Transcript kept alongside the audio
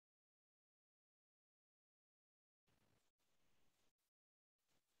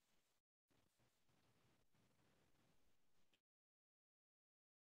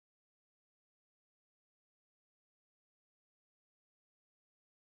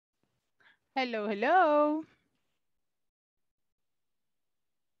Hello, hello.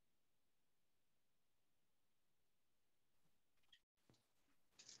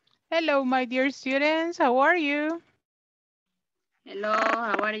 Hello, my dear students. How are you? Hello,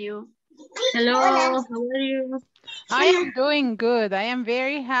 how are you? Hello, how are you? I am doing good. I am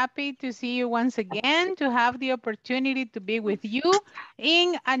very happy to see you once again, to have the opportunity to be with you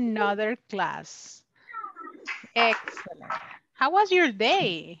in another class. Excellent. How was your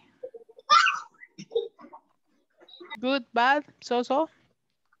day? Good, bad, so-so?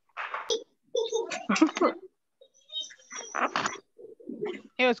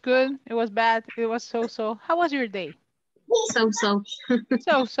 It was good, it was bad, it was so-so. How was your day? So.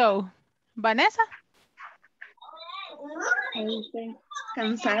 So-so. Vanessa? Este,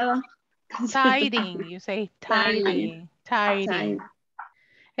 Cansado. Tiring. You say Tired. tiring. Tiring. Tired.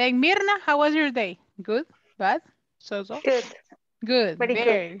 Hey, Mirna, how was your day? Good? Bad? So-so? Good, Good. very good.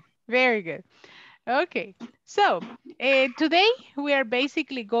 Very, very good. Okay. So, today we are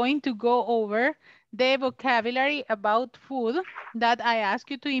basically going to go over the vocabulary about food that I asked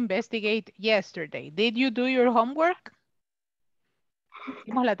you to investigate yesterday. Did you do your homework?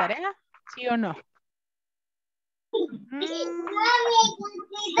 ¿Hicimos la tarea? ¿Sí o no?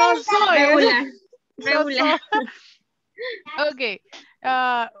 So-so. Regular. So-so. Okay.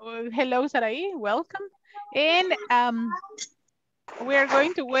 Hello, Sarai. Welcome. And we are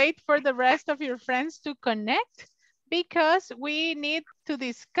going to wait for the rest of your friends to connect because we need to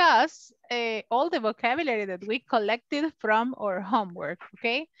discuss all the vocabulary that we collected from our homework,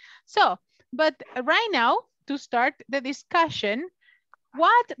 okay? So, but right now, to start the discussion,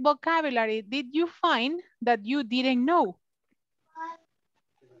 what vocabulary did you find that you didn't know?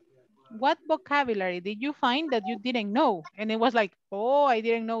 What vocabulary did you find that you didn't know? And it was like, oh, I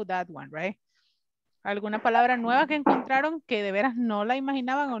didn't know that one, right? ¿Alguna palabra nueva que encontraron que de veras no la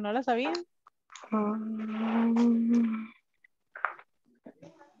imaginaban o no la sabían?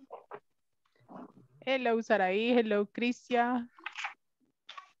 Hello, Saraí. Hello, Cristia.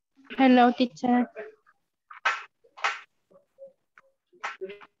 Hello, teacher.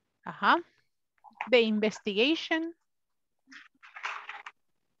 Ajá. The investigation.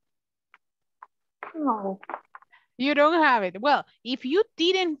 No. You don't have it. Well, if you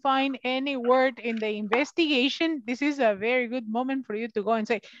didn't find any word in the investigation, this is a very good moment for you to go and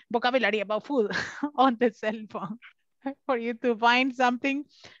say vocabulary about food on the cell phone for you to find something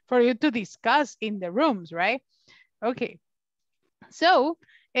for you to discuss in the rooms, right? Okay. So,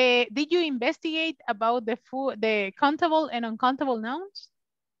 did you investigate about the food, the countable and uncountable nouns?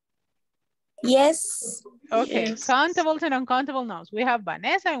 Yes. Okay, Yes. countables and uncountable nouns. We have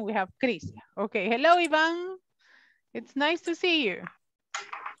Vanessa and we have Cristia. Okay, hello, Ivan. It's nice to see you.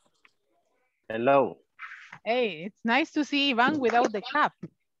 Hello. Hey, it's nice to see Ivan without the cap.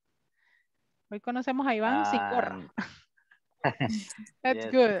 Hoy conocemos a Iván sin gorra. That's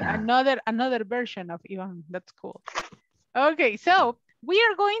Yes. good. Another version of Ivan. That's cool. Okay, so we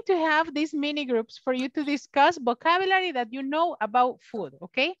are going to have these mini groups for you to discuss vocabulary that you know about food,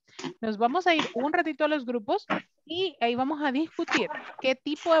 okay? Nos vamos a ir un ratito a los grupos y ahí vamos a discutir qué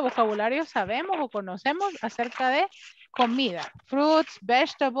tipo de vocabulario sabemos o conocemos acerca de comida. Fruits,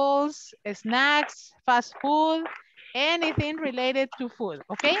 vegetables, snacks, fast food, anything related to food,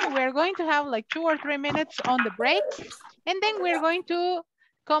 okay? We're going to have like 2 or 3 minutes on the break and then we're going to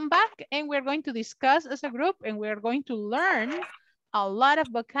come back and we're going to discuss as a group and we're going to learn a lot of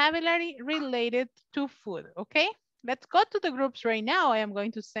vocabulary related to food, okay? Let's go to the groups right now. I am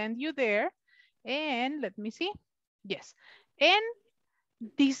going to send you there and let me see. Yes, and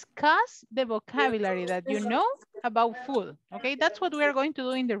discuss the vocabulary that you know about food, okay? That's what we are going to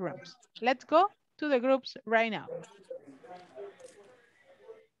do in the rooms. Let's go to the groups right now.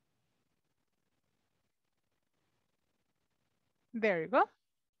 There you go.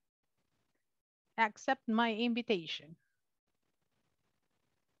 Accept my invitation.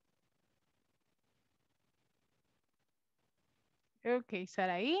 Okay,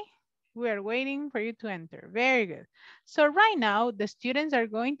 Sarai, we are waiting for you to enter. Very good. So right now, the students are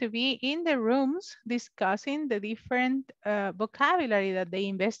going to be in the rooms discussing the different vocabulary that they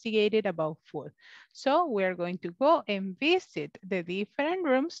investigated about food. So we're going to go and visit the different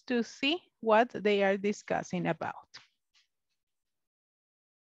rooms to see what they are discussing about.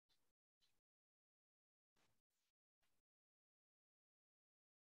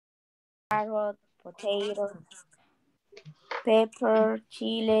 Carrot, potato, pepper,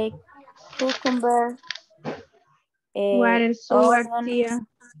 chile, cucumber, What is sugar, onion, tía?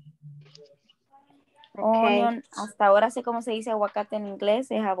 Okay. onion. Hasta ahora sé cómo se dice aguacate en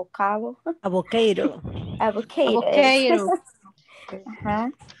inglés, es avocado. Avocado. Avocado. Avocado. Ajá.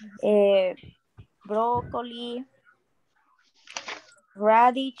 Brócoli,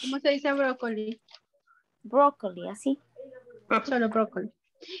 radish, ¿Cómo se dice brócoli? brócoli, así. Solo brócoli.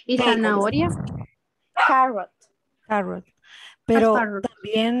 ¿Y Sí. zanahoria? Carrot. Carrot. Pero Carrot.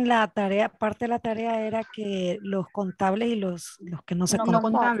 también la tarea, parte de la tarea era que los contables y los que no se No No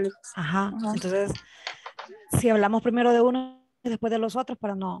contaban. contables. Ajá. Ajá. Entonces, si hablamos primero de uno y después de los otros,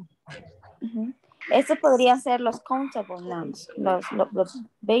 para no. Ujú. Estos podrían ser los countable nouns, los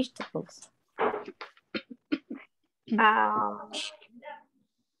vegetables.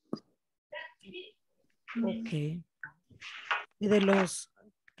 Ok. Y de los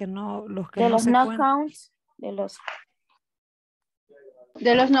que no, De no los se no cuentan. counts, de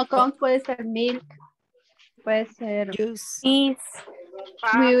los no count puede ser milk, puede ser Juice, peas,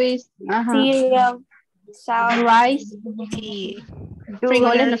 juice, ajá, cereal, salt, rice, tea,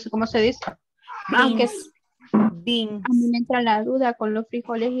 frijoles, no sugar, sé cómo se dice. Aunque beans. a mí me entra la duda con los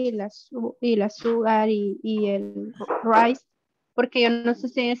frijoles y la sugar y el rice, porque yo no sé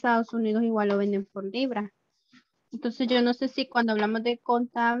si en Estados Unidos igual lo venden por libra. Entonces yo no sé si cuando hablamos de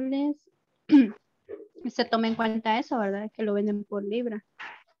contables se toma en cuenta eso, ¿verdad? Que lo venden por libra.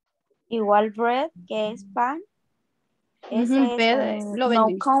 igual bread, que es pan. Ese Ujú, es lo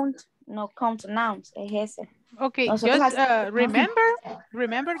venden. no count nouns, es ese. Okay, Nosotros just hacemos-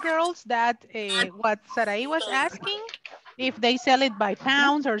 remember girls that what Sarai was asking, if they sell it by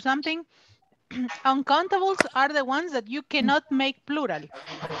pounds or something, uncountables are the ones that you cannot make plural.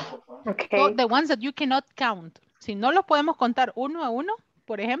 Okay. So the ones that you cannot count. Si no los podemos contar uno a uno,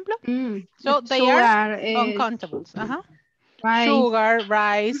 por ejemplo, so they sugar, are uncountables. rice, Sugar,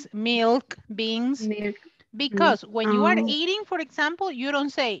 rice, milk, beans. milk. Because when you are eating, for example, you don't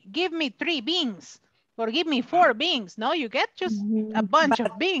say, give me 3 beans or give me 4 beans. No, you get just a bunch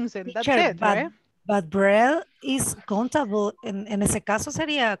of beans and that's Teacher, it, right? but bread is countable. En ese caso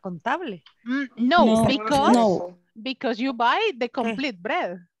sería contable. No, No. because you buy the complete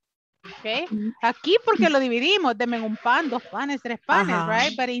bread. Okay. Aquí porque lo dividimos, deme un pan, 2 panes, 3 panes, Ajá.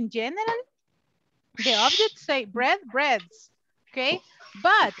 right? But in general, the objects say bread, breads. Okay.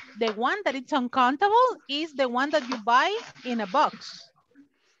 But the one that it's uncountable is the one that you buy in a box.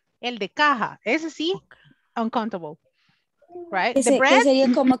 El de caja, ese sí, uncountable. Right? Que The bread.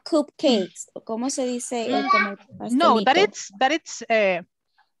 sería como cupcakes. ¿Cómo se dice? Como No, pastelito. that it's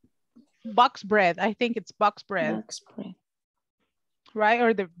box bread. I think it's box bread. Box bread. Right?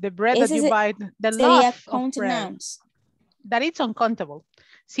 Or the bread that you buy, the Sería loaf of count bread. nouns. That it's uncountable.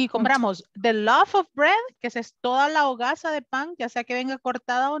 Si compramos the loaf of bread, que es toda la hogaza de pan, ya sea que venga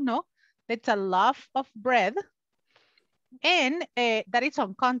cortada o no, that's a loaf of bread, and that is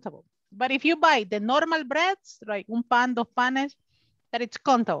uncountable. But if you buy the normal breads, like un pan, 2 panes, that it's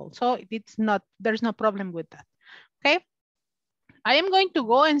countable. So it's not, there's no problem with that. Okay. I am going to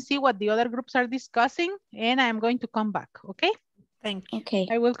go and see what the other groups are discussing, and I am going to come back. Okay. Thank you. Okay.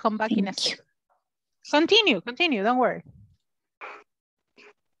 I will come back in a second. Continue, don't worry.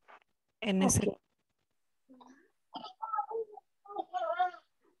 En ese. Okay.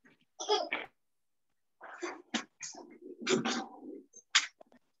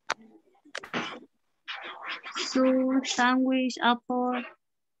 Soup, sandwich, apple,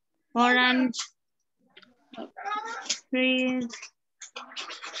 orange, fruit,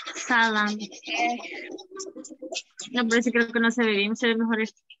 salad. No, pero sí creo que no se ve bien, se ve mejor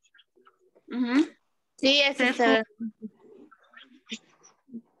esto. Sí, ese se ve.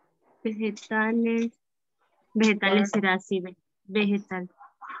 Vegetales. Vegetales será así, vegetal.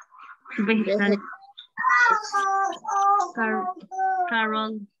 Vegetal.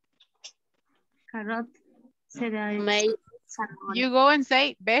 Carrot. Será You go and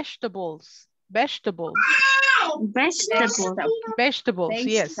say vegetables. Vegetables. Vegetable.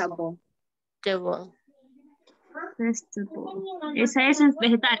 Yes. Vegetable. Esa es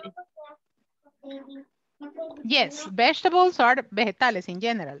vegetales. Yes, vegetables are vegetales in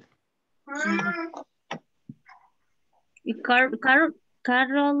general. Y carrot.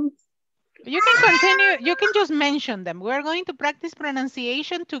 You can continue, you can just mention them. We're going to practice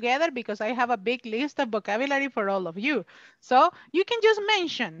pronunciation together because I have a big list of vocabulary for all of you. So you can just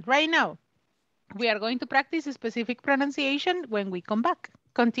mention right now. We are going to practice a specific pronunciation when we come back.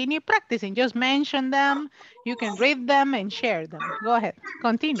 Continue practicing, just mention them. You can read them and share them. Go ahead,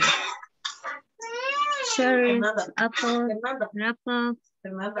 continue. Cherry, apple,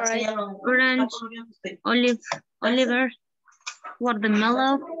 orange, oliver,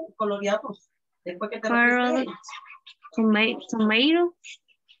 watermelon, carrot, tomato,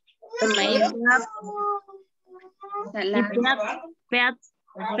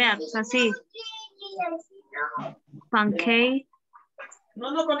 pears, así, pancake,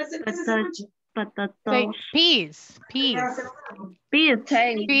 Patatas. Say Patatos. peas, peas, Peas.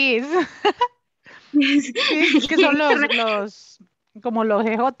 peas. Peas, que son como los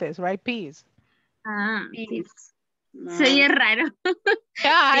ejotes, right? Peas. Ah, peas. Se oye raro.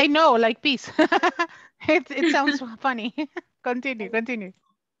 Yeah, I know, like peas. It sounds funny. Continue.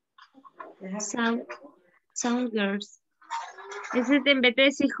 Sound girls. Ese en vez de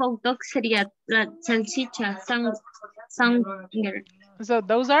decir hot dog sería la salchicha. Sound girl. So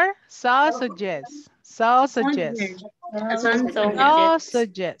those are sausages. Sausages.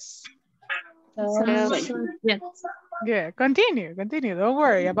 Sausages. Yeah, continue. Don't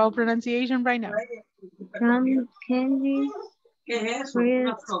worry about pronunciation right now. Candy.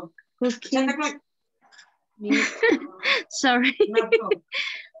 Fruit. Cookie. Sorry.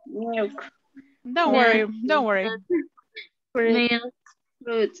 Milk. Don't worry. Milk.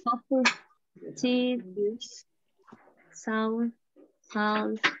 Fruit. Coffee. Cheese. Salt.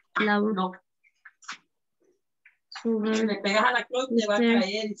 Flour. Sugar.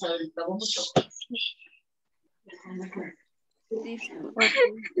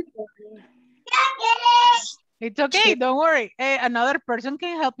 It's okay, don't worry. Another person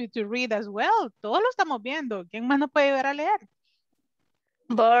can help you to read as well. Todos lo estamos viendo. ¿Quién más nos puede ayudar a leer?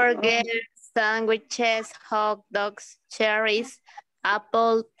 Burgers, sandwiches, hot dogs, cherries,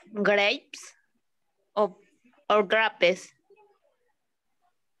 apple, grapes, or grapes.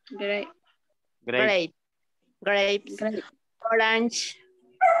 Grapes, orange,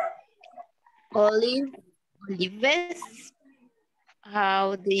 olives.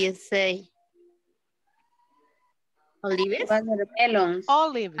 How do you say? Olives?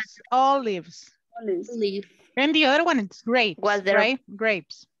 Watermelons. Olives. And the other one is grapes, right?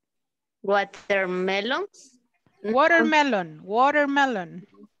 Grapes. Watermelons? Watermelon.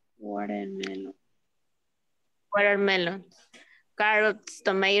 Carrots,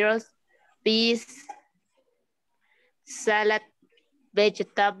 tomatoes, peas, salad,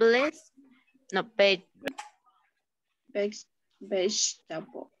 vegetables. No, vegetable.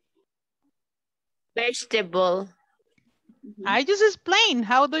 I just explained.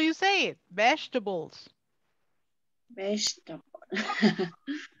 How do you say it? Vegetables.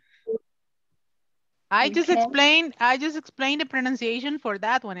 I just explained the pronunciation for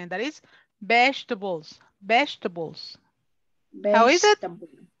that one, and that is vegetables. How is it?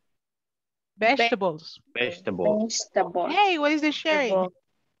 Vegetables. Hey, what is the sharing?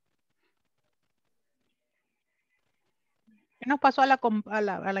 ¿Qué nos pasó a la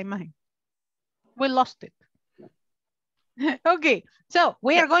imagen? We lost it. Okay, so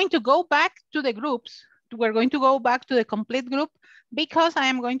we are going to go back to the groups. We're going to go back to the complete group because I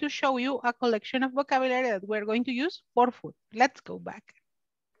am going to show you a collection of vocabulary that we're going to use for food. Let's go back.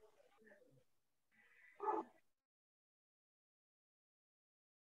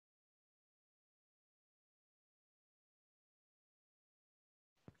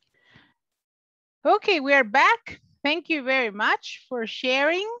 Okay, we are back. Thank you very much for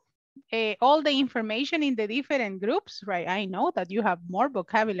sharing all the information in the different groups, right? I know that you have more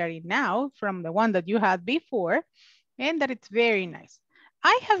vocabulary now from the one that you had before, and that it's very nice.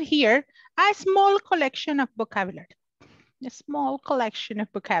 I have here a small collection of vocabulary.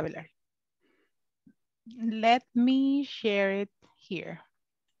 Let me share it here.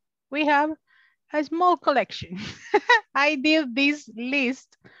 We have a small collection. I did this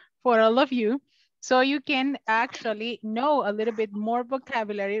list for all of you so you can actually know a little bit more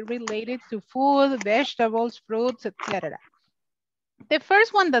vocabulary related to food, vegetables, fruits, etc. The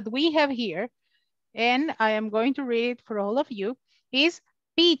first one that we have here, and I am going to read it for all of you, is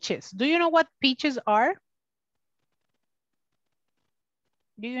peaches. Do you know what peaches are?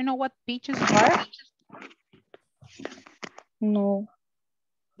 Do you know what peaches are? No.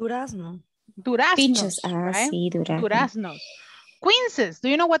 Durazno. Duraznos, Peaches, right? sí, durazno. Duraznos. Quinces. Do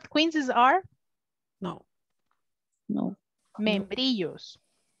you know what quinces are? No. Membrillos.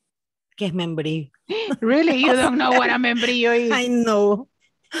 ¿Qué es membrillo? Really? You don't know what a membrillo is? I know.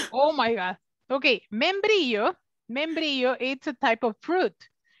 Oh my God. Okay, membrillo, it's a type of fruit.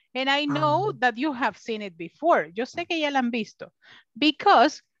 And I know that you have seen it before. Yo sé que ya la han visto.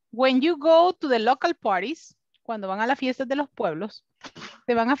 Because when you go to the local parties, cuando van a las fiestas de los pueblos,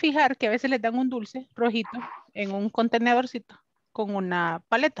 te van a fijar que a veces les dan un dulce rojito en un contenedorcito con una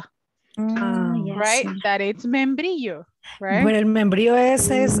paleta. Right? Sí. That it's membrillo. Right? Bueno, el membrillo es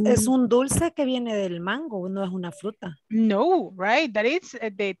un dulce que viene del mango, no es una fruta. No, right? That is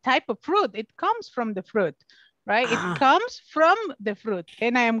the type of fruit. It comes from the fruit, right? It comes from the fruit.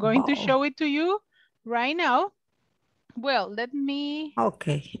 And I am going to show it to you right now. Well, let me...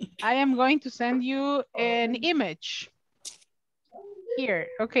 Okay. I am going to send you an image. Here.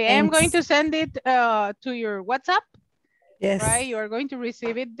 Okay, I am going to send it to your WhatsApp. Yes. Right, you are going to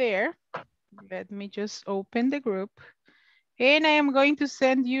receive it there. Let me just open the group. And I am going to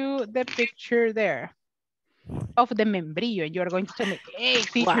send you the picture there of the membrillo. And you are going to tell me, hey,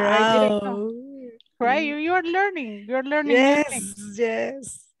 teacher, I didn't know. Right, you are learning. You're learning new things.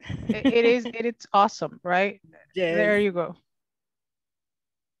 Yes. It's awesome, right? Yes. There you go.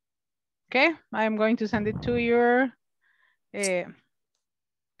 Okay, I am going to send it to your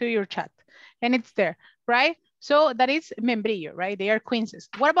chat. And it's there, right? So that is membrillo, right? They are quinces.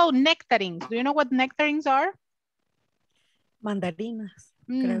 What about nectarines? Do you know what nectarines are? Mandarinas.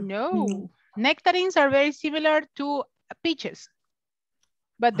 Creo. No. Nectarines are very similar to peaches,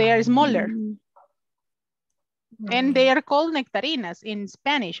 but they are smaller. And they are called nectarinas in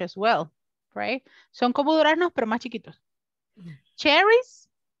Spanish as well, right? Son como duraznos, pero más chiquitos. Cherries?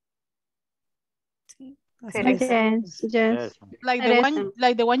 Yes. Like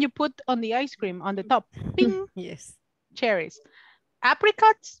the one you put on the ice cream on the top. Ping. Yes. Cherries.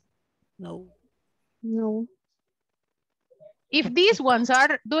 Apricots? No. No. If these ones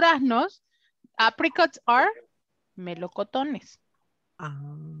are duraznos, apricots are melocotones.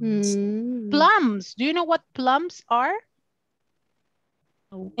 Plums. Do you know what plums are?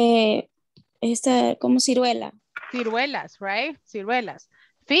 Esta como ciruela. Ciruelas, right? Ciruelas.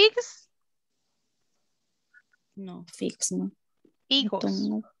 Figs? No, figs, no. Higos.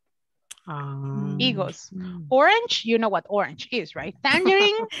 No. Higos. Orange, you know what orange is, right?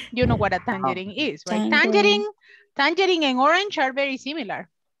 Tangerine, you know what a tangerine is, right? Tangerine and orange are very similar.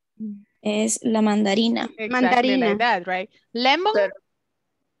 Es la mandarina. Exactly like that, right? Lemon?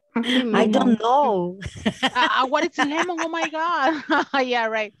 I don't know. What is lemon? Oh my God. Yeah,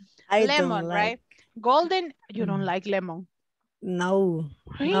 right. Lemon, right? Golden, you don't like lemon. No.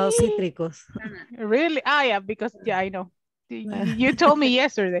 No cítricos. Really? Ah, yeah, because, yeah, I know. You told me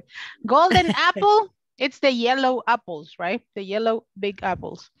yesterday. Golden apple, it's the yellow apples, right? The yellow big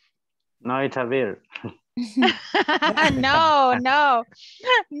apples. No, it's a beer. No.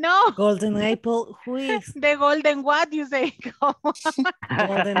 Golden apple, who is? The golden what you say?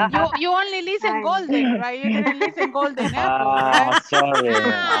 Golden. You only listen golden, right? You didn't listen golden apple, right? Sorry.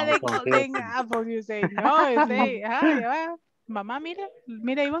 The golden apple, you say. No, you say, mamá, mira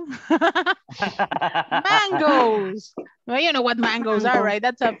Iván. Mangoes. Well, you know what mangoes are, right?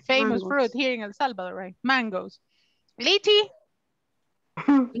 That's a famous fruit here in El Salvador, right? Mangoes. Lychee.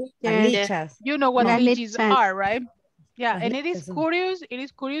 Lichas. You know what lychees are, right? Yeah, Las and it is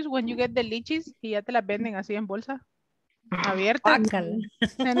lichas. curious when you get the lychees y ya te las venden así en bolsa abierta.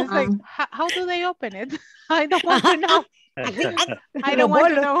 And it's like, how do they open it? I don't want to know. I don't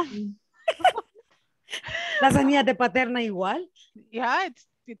want to know. Las amigas de Paterna igual. Yeah,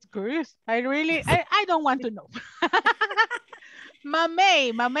 it's curious. I don't want to know.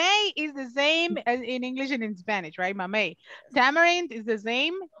 Mamey is the same as in English and in Spanish, right? Mamey. Tamarind is the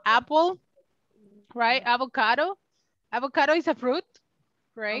same. Apple, right? Avocado is a fruit,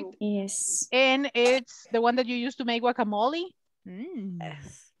 right? Yes. And it's the one that you use to make guacamole.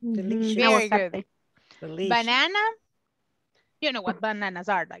 Yes. Delicious. Very good. Delicious. Banana, you know what bananas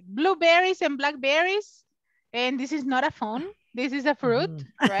are, like blueberries and blackberries. And this is not a phone. This is a fruit,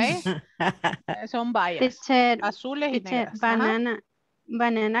 right? Son bayas. Azules y negras.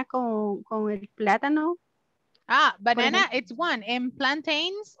 Banana con el plátano. Banana, it's one. And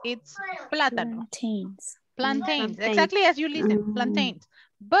plantains, it's plátano. Plantains. Exactly as you listen, plantains.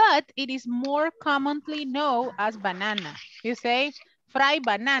 But it is more commonly known as banana. You say, fry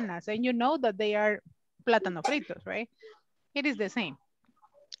bananas, and you know that they are plátano fritos, right? It is the same.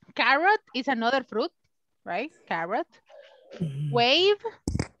 Carrot is another fruit, right? Carrot. Wave,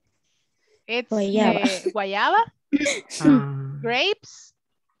 it's guayaba. Grapes.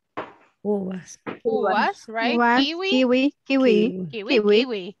 Uvas, right? Kiwi.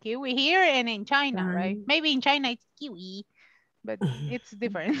 Kiwi here and in China, right? Maybe in China it's kiwi, but it's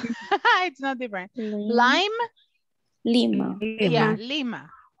different. It's not different. Lima. Yeah, lima,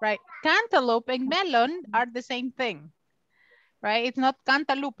 right? Cantaloupe and melon are the same thing, right? It's not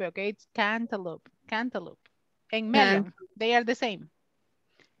cantaloupe, okay? It's cantaloupe. And melon, they are the same.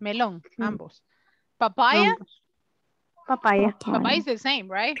 Melon, ambos. Papaya. Papaya is the same,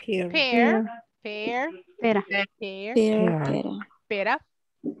 right? Pear. Pera.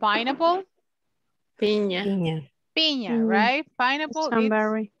 Pineapple. Piña, right? Pineapple is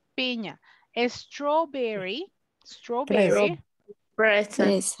piña. Strawberry.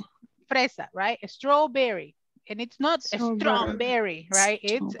 Fresa, right? Strawberry. And it's not a strawberry, right?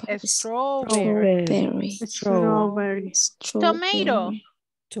 It's a strawberry. Tomato.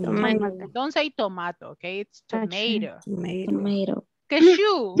 Don't say tomato, okay? It's tomato.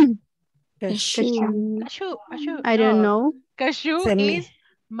 Cashew. Cashew. Cashew. Cashew. I don't know. Cashew Semi- is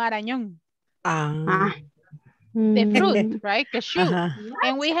marañón. Ah. The fruit, Mm, right? Cashew. Ajá.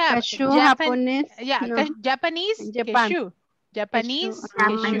 And we have Cashew, Japanese. yeah, No. Japanese Japan. cashew. Japanese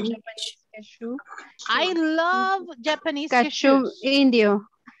Cashew. cashew. Japanese cashew. I love Japanese Cashew cashews. Indio.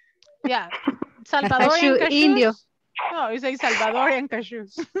 Yeah. Salvadorian Cashew cashews. Indio. No, you say Salvadorian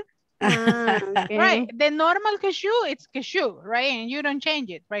cashews. Ah, okay. Right. The normal cashew, it's cashew, right? And you don't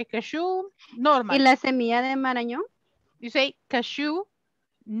change it, right? Cashew, normal. ¿Y la semilla de marañón? You say cashew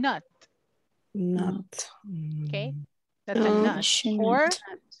nut, Not. okay? That's a nut. Or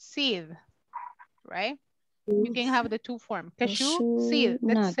seed, right? You can have the two forms. Cashew seed.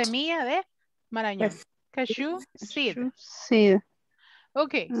 That's semilla de marañón. Cashew seed. Sí.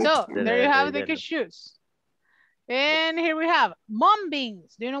 Okay, so there you have the cashews. And here we have mung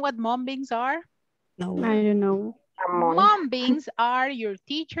beans. Do you know what mung beans are? No. I don't know. Mung beans are your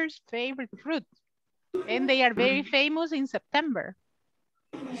teacher's favorite fruit. And they are very famous in September.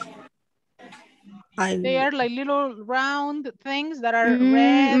 They are like little round things that are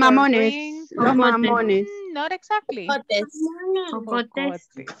red Mamones. or green. Los mamones. Not exactly. Jocotes.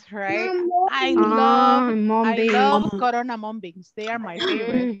 Jocotes, right? I mung beans. love Corona mung beans. They are my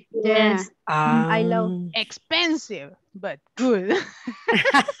favorite. Yeah. Yes. I love. Expensive, but good.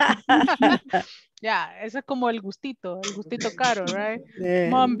 Yeah, ese es como el gustito caro, right?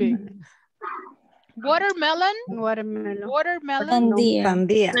 Mung bean. Watermelon. Watermelon. Watermelon. Sandía.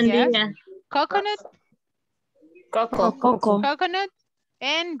 Yes. Sandía. Coconut. Coco. Coconut.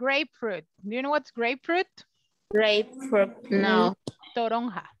 And grapefruit. Do you know what's grapefruit? Grapefruit. No.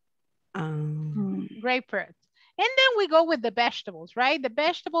 Toronja. Grapefruit. And then we go with the vegetables, right? The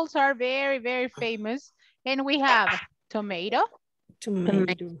vegetables are very, very famous. And we have tomato.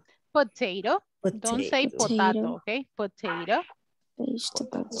 Potato. Don't say potato, okay? Potato.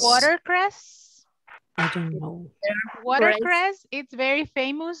 Watercress. I don't know. Watercress, it's very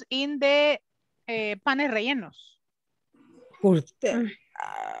famous in the panes rellenos.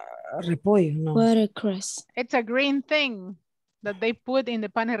 Repollo, no. Watercress. It's a green thing that they put in the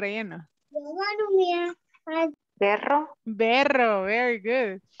panes rellenos. Berro. Berro, very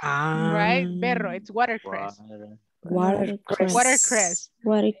good. Right? Berro, it's watercress. Watercress.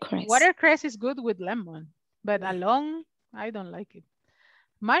 Watercress is good with lemon, but alone, I don't like it.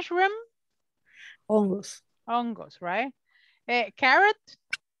 Mushroom. Hongos, right? Carrot.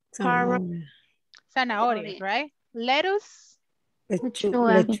 Zanahoria, right? Lettuce.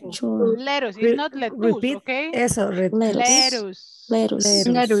 Lettuce. It's not lettuce, Repeat okay? Eso, Lettuce.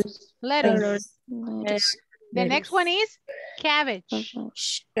 The next one is cabbage.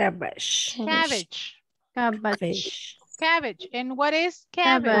 Cabbage. And what is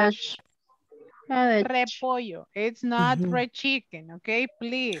cabbage? Repollo. It's not red chicken, okay?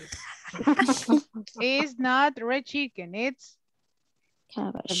 Please. It's not red chicken. It's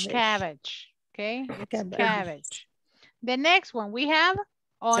cabbage. Okay? It's cabbage. The next one we have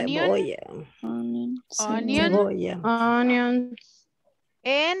onion. Onions.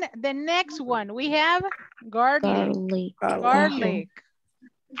 And the next one we have garlic.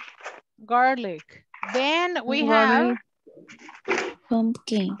 Then we have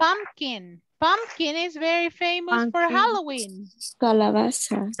pumpkin. Pumpkin is very famous for Halloween.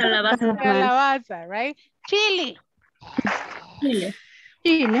 Calabaza, right? Chili,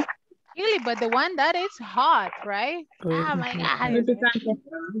 but the one that is hot, right? Oh my God.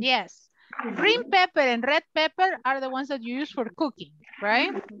 Yes. Green pepper and red pepper are the ones that you use for cooking,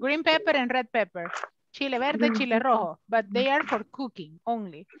 right? Green pepper and red pepper. Chile verde, chile rojo, but they are for cooking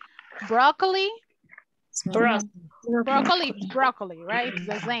only. Broccoli. Broccoli, right? It's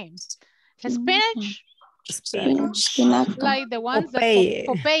the same. Spinach. Like the ones that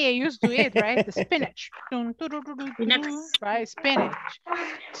Popeye used to eat, right? The spinach. Right, spinach.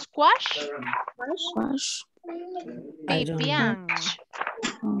 Squash. Pipián.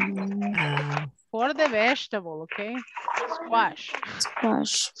 For the vegetable, okay? Squash.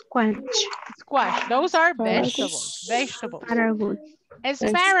 Those are vegetables.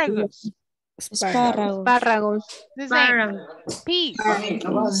 Asparagus. The same.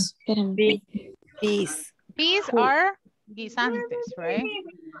 Peas are guisantes, right?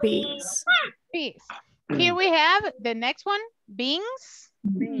 Peas. Here we have the next one. Beans.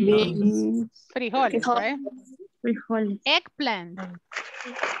 Frijoles, right? Eggplant.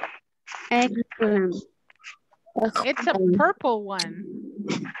 It's a purple one.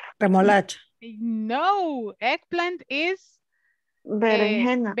 Remolacha. No, eggplant is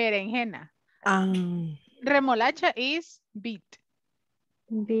berenjena. Remolacha is beet.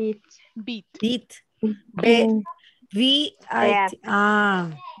 V-I-T. Ah.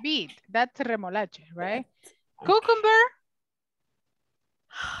 Beet, that's remolacha, right? Cucumber,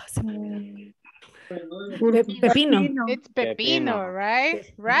 Pepino. it's pepino, right?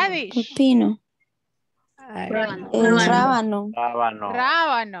 Radish, Pepino. Rábano.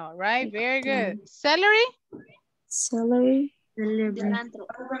 rábano, right? Very good. Celery, Celery.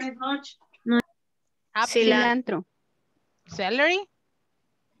 Cilantro. celery.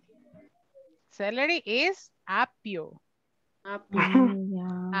 Celery is apio.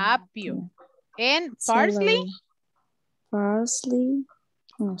 Apio. And parsley, Celery. Parsley.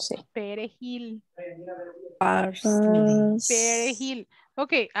 No sé. perejil. Parsley. Perejil.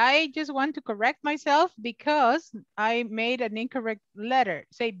 Okay, I just want to correct myself because I made an incorrect letter.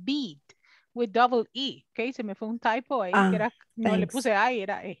 Say beet with double E. Okay, se me fue un typo ahí. Que era, no le Thanks. puse I,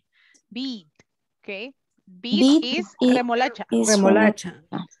 era E. Beet. Okay. Beet is remolacha. Remolacha.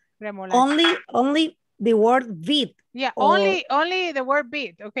 Remolacha. Only the word beet. Yeah, or- only the word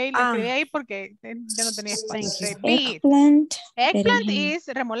beet. Okay, la escribí ahí porque ya no tenía espacio. Thank you. Say beet. Eggplant. Eggplant berenjena. is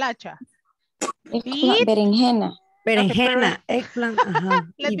remolacha. Eggplant. Berenjena. Berenjena. Eggplant. Ajá.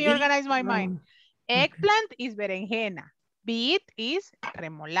 Let Y me beet, organize my no. mind. Eggplant is berenjena. Beet is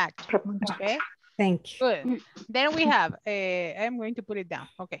remolacha. Okay, Thank you. good. Then we have, I'm going to put it down.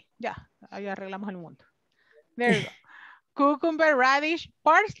 Okay, ya, ahí arreglamos el mundo. There you go. Cucumber, radish,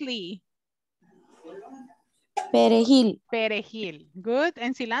 parsley, Perejil. perejil. Good.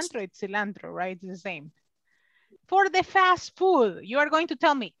 And cilantro, it's cilantro, right? It's the same. For the fast food, you are going to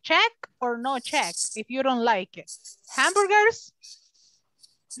tell me check or no check if you don't like it. Hamburgers,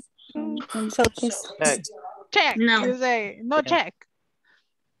 check. No. You say no check.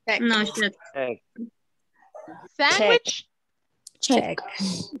 No, check. Sandwich, Check.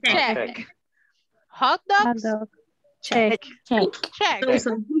 check. Hot Hot dogs, dog. Check. Check. check.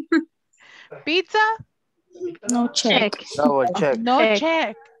 Also. Pizza, No check. no Check.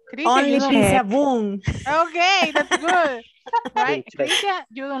 check. Crisia, Only you don't- pizza boom. Okay, that's good. Right? Crisia,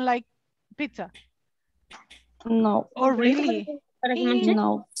 you don't like pizza. No. Oh, really? Para que me cheque.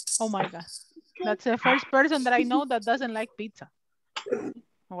 No. Oh my God. That's the first person that I know that doesn't like pizza.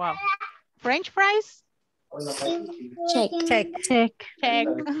 Wow. French fries? Check. Check. Check. Check.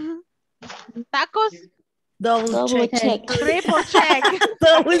 Tacos? Double Double check. check. Triple check.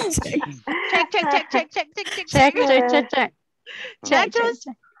 Double check. Check, check, check, check, check, check, check, Check. Check. Check. Check. Nachos?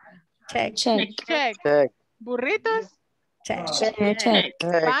 Check. Check. Check. Burritos? Check. Check.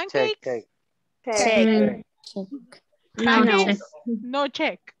 Pancakes? Check. No, Pancakes? No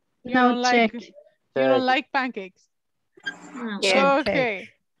check. You No don't like, check. you don't like pancakes. no. Okay.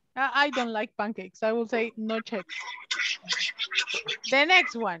 I don't like pancakes. I will say no check. The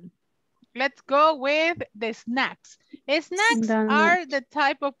next one. Let's go with the snacks. Snacks Donuts. are the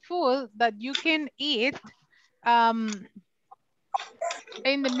type of food that you can eat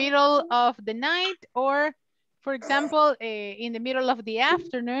in the middle of the night or, for example, in the middle of the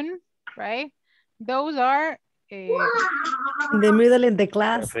afternoon, right? Those are In the middle in the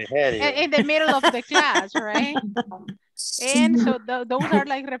class. in the middle of the class, right? And so those are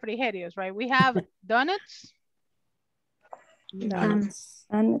like refrigerios, right? We have donuts, Donuts.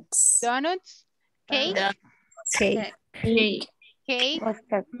 donuts, cake, Cake. Hey. cake,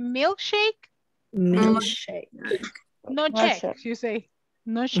 milkshake, Milkshake. no check, you say.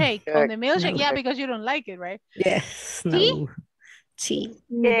 No shake on the milkshake, No. yeah, because you don't like it, right? Yes. Tea? No. Tea.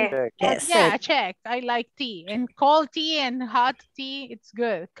 Yes. Yeah, check. I like tea. And cold tea and hot tea, it's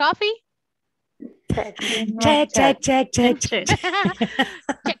good. Coffee? Check, check, check, check, check.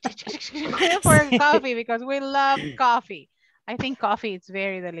 For coffee, because we love coffee. I think coffee is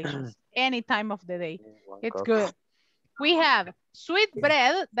very delicious. Any time of the day. It's good. We have sweet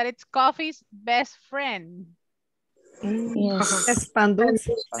bread, that it's coffee's best friend. Yes. Es pan dulce.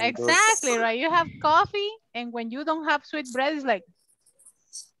 Exactly, right? You have coffee, and when you don't have sweet bread, it's like,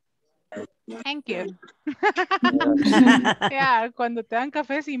 thank you. Yeah, cuando te dan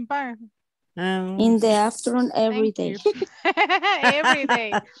café sin pan. In the afternoon every day. Thank you. Every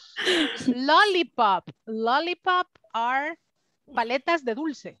day. Lollipop. Lollipop are paletas de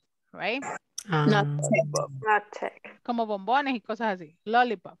dulce, right? Como bombones y cosas así.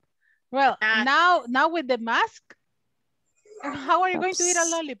 Lollipop. Well, now with the mask, how are you going to eat a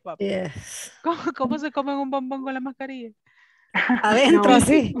lollipop? Yes. ¿Cómo se come un bombón con la mascarilla? Adentro,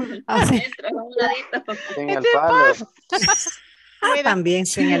 sí. Así. It's impossible. With a- También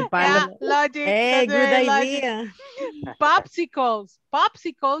sin el Yeah, palo. logic. Hey, That's good very logic. idea. Popsicles.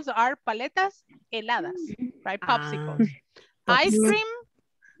 Popsicles are paletas heladas, right? Popsicles. Ice cream.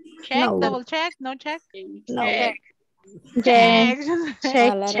 Check, No. double check, no check. No. Check. Check. Check.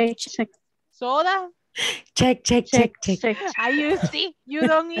 Check. Check. Check. Soda. Check, check, check, check. You see, you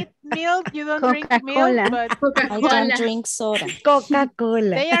don't eat milk, you don't drink Coca-Cola. milk, but I don't drink soda. Coca-Cola.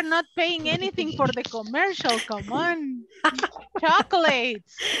 they are not paying anything for the commercial. Come on.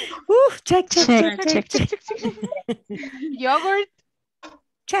 Chocolates. Check, check, check, check. Yogurt.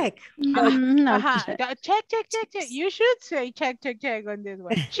 Check. No, Check. You should say check on this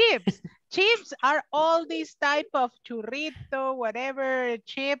one. Chips. Chips are all these type of churrito, whatever,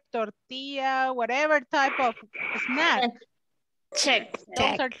 chip, tortilla, whatever type of snack. Check.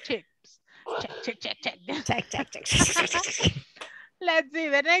 Those are chips. Check. Check. Let's see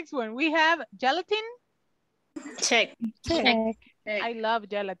the next one. We have gelatin. Check. I love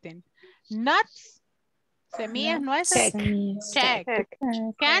gelatin. Nuts. Semillas, nueces. Check.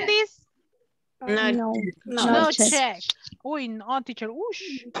 Candies. No, check. Uy, no, teacher.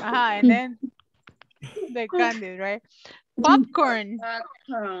 Whoosh. And then the candies, right? Popcorn.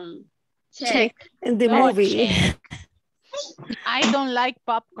 check. In the movie. Check. I don't like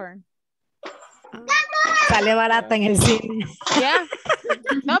popcorn. Sale barata en el cine. Yeah.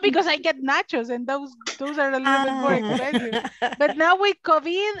 No, because I get nachos and those are a little bit more expensive. But now with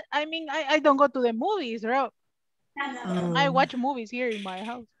COVID, I mean, I don't go to the movies, bro. I watch movies here in my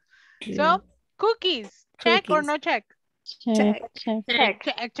house. So, cookies, check or no check? Check.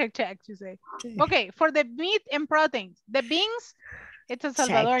 Check, you say. Okay, for the meat and proteins, the beans, it's a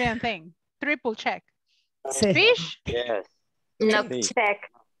Salvadorian thing. Triple check. Sí. Fish? Yes. No. Check.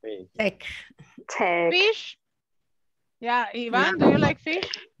 Check. Fish? Yeah, Ivan, do you like fish?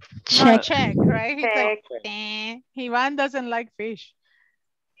 Check. No, check, right? He's like, Ivan doesn't like fish.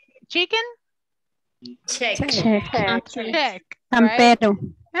 Chicken? Check. Check. Campero.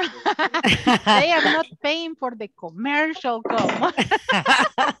 They are not paying for the commercial come.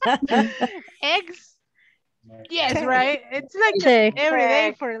 Eggs? Yes, right? It's like Check. every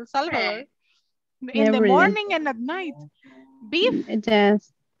day for El Salvador. In the Every day. morning and at night. Beef?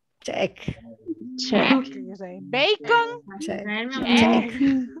 Yes. Check. Check. You say. Bacon? Check.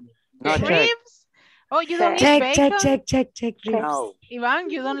 No check. Ribs? Oh, you don't eat Check, bacon? check. No, Ivan,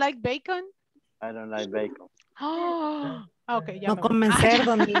 you don't like bacon? I don't like bacon. Okay, ya No me- comen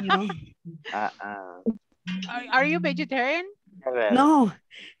cerdo, niño. Are you vegetarian? No,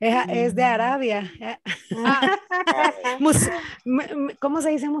 es de Arabia. ¿Cómo se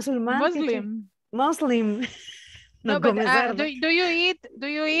dice musulmán? Muslim. Muslim. No, No but come cerdo. do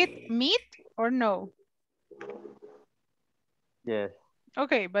you eat meat or no? Yes.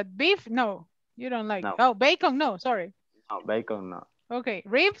 Okay, but beef, no. You don't like. No. Oh, bacon, no, sorry. No, bacon, no. Okay,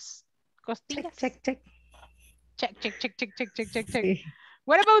 ribs, costillas. Check. Check. Sí.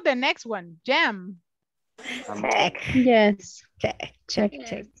 What about the next one? Jam. Yes. Check.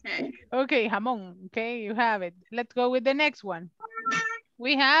 Okay, jamón. Okay, you have it. Let's go with the next one.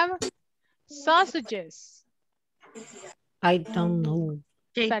 We have sausages. I don't know.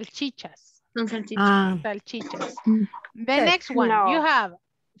 Salchichas. Son salchichas. Salchichas. Mm. The next one, you have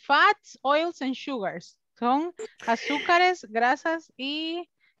fats, oils, and sugars. Son azúcares, grasas, y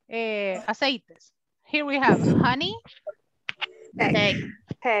aceites. Here we have honey. Check.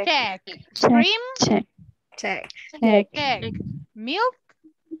 Cream. Check. Milk.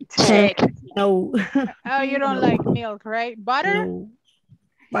 Check. No. Oh, you don't like milk, right? Butter. No.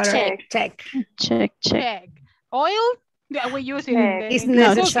 Butter. Check. Check. Oil. Yeah, we use it It's in the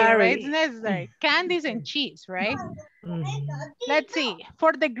cooking, necessary. right? It's necessary. Candies and cheese, right? Mhm. Let's see.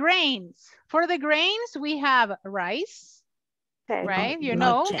 For the grains, we have rice, right? You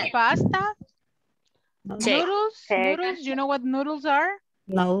know, check. pasta, No. noodles. You know what noodles are?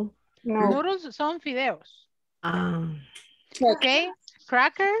 No. Noodles son fideos. Okay.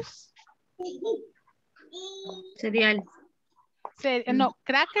 Crackers. Cereal. No,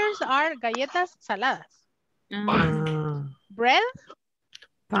 crackers are galletas saladas. Bread.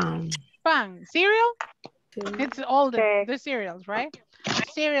 Pan. Cereal. It's all the cereals, right?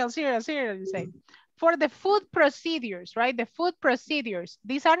 Cereal, you say. For the food procedures, right? The food procedures.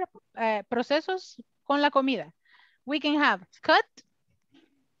 These are procesos con la comida. We can have cut,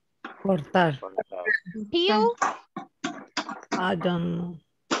 Cortar. peel, I don't know.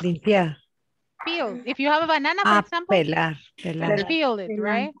 Limpiar. peel. If you have a banana, for example, Pelar. peel it,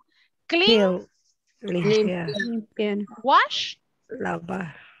 right? Clean, Peel. Limpiar. wash,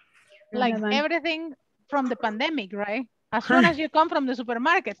 Lavar. like everything from the pandemic, right? As soon as you come from the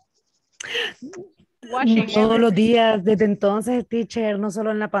supermarket. Washing Todos los everything. días, desde entonces, teacher, no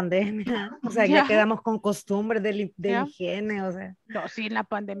solo en la pandemia. O sea, ya Ya. quedamos con costumbres de Ya. higiene, o sea. No, sí, en la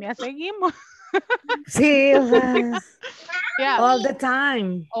pandemia seguimos. Sí, o sea, Yeah. all the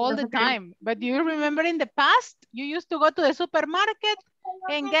time. All the time. But do you remember in the past, you used to go to the supermarket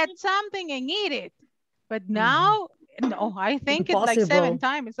and get something and eat it. But now, no, I think it's like 7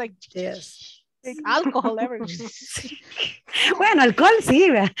 times. It's like, Yes. like alcohol every. Bueno, alcohol sí,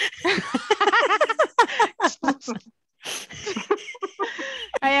 ¿verdad?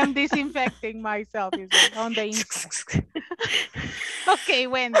 I am disinfecting myself on the inside. Okay,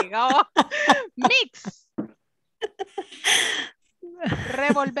 Wendy, go. Mix.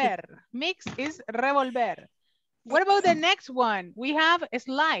 Revolver. Mix is revolver. What about the next one? We have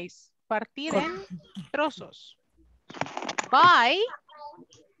slice. Partir en trozos. Buy.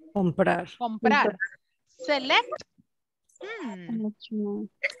 Comprar. Comprar. Select.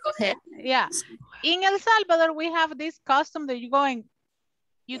 Yeah. In El Salvador, we have this custom that you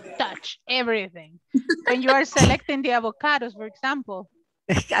touch everything. When you are selecting the avocados, for example.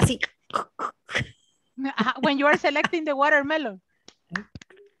 Así. When you are selecting the watermelon.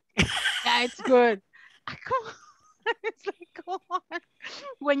 Yeah, it's good. Come on. It's like, come on.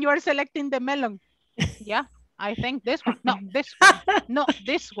 When you are selecting the melon. Yeah, I think this one. No, this one. No,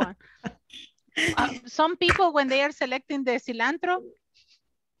 this one. Some people, when they are selecting the cilantro,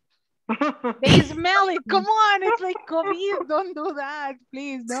 they smell it. Come on. It's like COVID. Don't do that.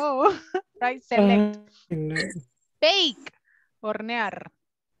 Please, no. Right? Select. Bake. Hornear.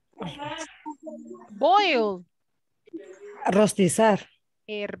 Boil. Rostizar.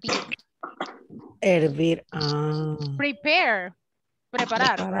 Hervir. Hervir. Prepare.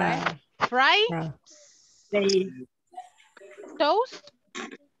 Preparar. Right? Fry. Toast.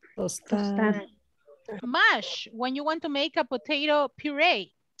 Tostar. Mash. When you want to make a potato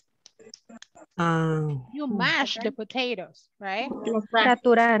puree. You mash the potatoes, right?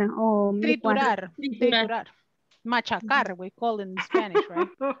 Triturar o Triturar. Triturar. Machacar, we call it in Spanish, right?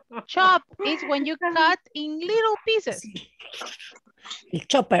 Chop is when you cut in little pieces. El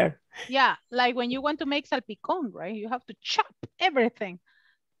chopper. Yeah, like when you want to make salpicón, right? You have to chop everything.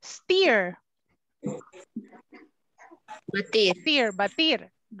 Steer. Batir. Steer, batir.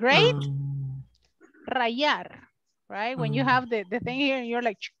 Grate. Rayar, right? When you have the thing here and you're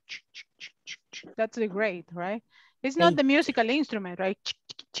like, that's the grate, right? It's not the musical instrument, right?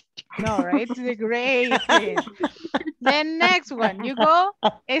 No, right? It's the grate. Then next one, you go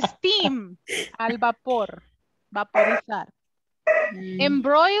steam, al vapor, vaporizar.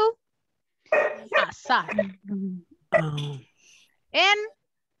 Embroil, asar. And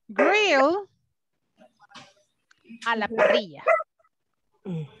grill, a la parrilla.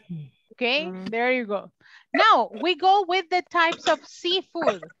 Okay, there you go. Now, we go with the types of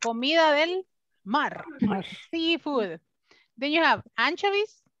seafood. Comida del mar. Seafood. Then you have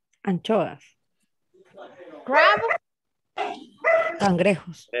anchovies. Anchoas. Crab.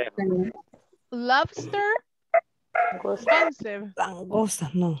 Cangrejos. Lobster. Expensive.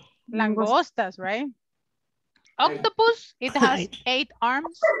 Langostas, no. Langostas, right? Octopus. It has 8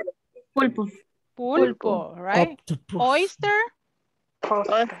 arms. Pulpo. Pulpo, right? Octopus. Oyster.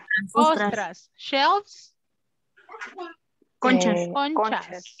 Ostras. Shells. Conchas.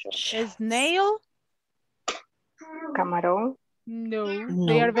 Conchas. Snail. Camarón. No,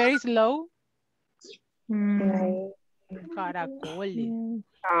 they are very slow. Caracoles.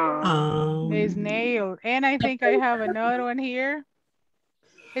 Snail. And I think I have another one here.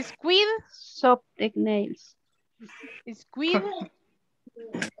 Squid. Soft nails. Squid.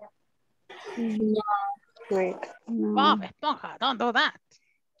 Bob Esponja, don't do that.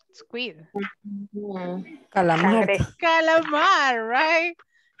 Squid. Calamar. Calamar, right?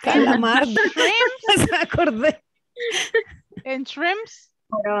 Calamar. Shrimps. Me acordé. And shrimps.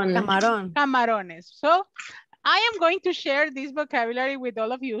 Camarón. Camarones. So I am going to share this vocabulary with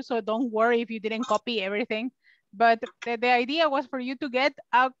all of you. So don't worry if you didn't copy everything. But the idea was for you to get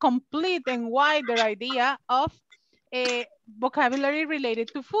a complete and wider idea of a vocabulary related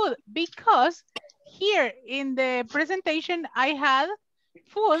to food. Because here in the presentation, I had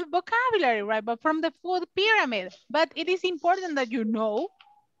food vocabulary, right? But from the food pyramid. But it is important that you know,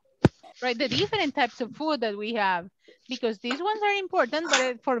 right, the different types of food that we have, because these ones are important,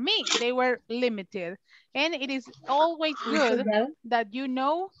 but for me, they were limited. And it is always good that you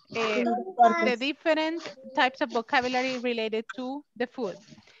know the different types of vocabulary related to the food.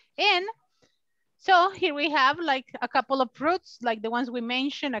 And so here we have like a couple of fruits, like the ones we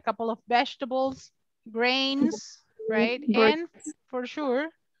mentioned, a couple of vegetables, grains, right? And for sure,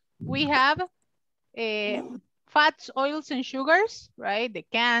 we have fats, oils, and sugars, right? The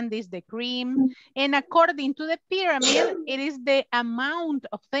candies, the cream. And according to the pyramid, it is the amount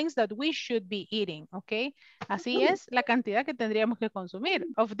of things that we should be eating, okay? Así es la cantidad que tendríamos que consumir.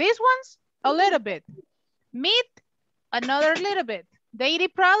 Of these ones, a little bit. Meat, another little bit. Dairy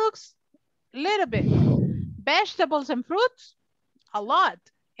products, little bit. Vegetables and fruits, a lot.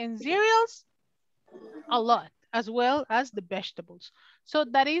 And cereals, a lot, as well as the vegetables. So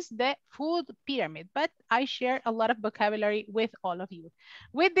that is the food pyramid, but I share a lot of vocabulary with all of you.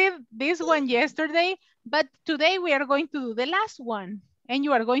 We did this one yesterday, but today we are going to do the last one, and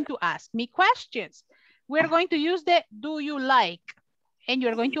you are going to ask me questions. We're going to use the do you like, and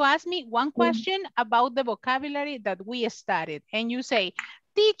you're going to ask me one question about the vocabulary that we studied, and you say,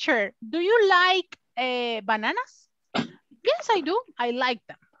 teacher, do you like bananas? Yes, I do. I like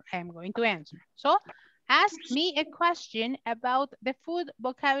them. I'm going to answer. So ask me a question about the food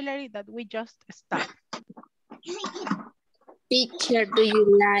vocabulary that we just studied. Teacher, do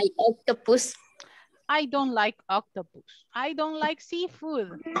you like octopus? I don't like octopus. I don't like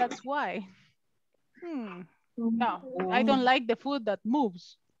seafood. That's why. No, I don't like the food that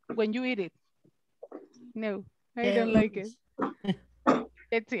moves when you eat it. No, I don't like it.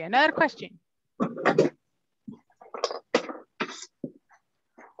 Let's see, another question.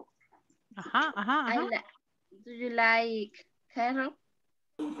 Do you like carrot?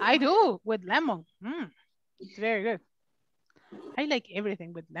 I do, with lemon. It's very good. I like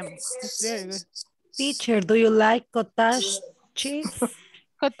everything with lemon. It's very good. Teacher, do you like cottage cheese?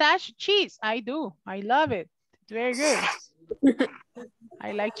 Cottage cheese, I do. I love it. It's very good.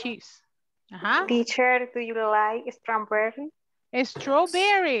 I like cheese. Teacher, do you like strawberry?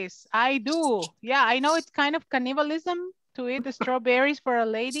 Strawberries, I do. Yeah, I know it's kind of cannibalism to eat the strawberries for a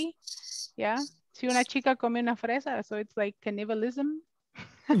lady. Yeah, si una chica come una fresa, so it's like cannibalism.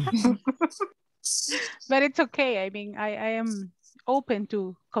 But it's okay. I mean, I am open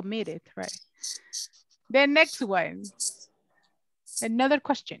to commit it, right? The next one. Another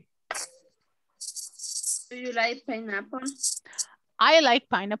question. Do you like pineapple? I like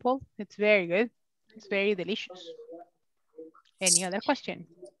pineapple. It's very good. It's very delicious. Any other question?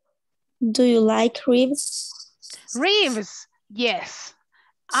 Do you like ribs? Ribs, yes.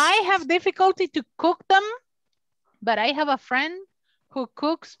 I have difficulty to cook them, but I have a friend who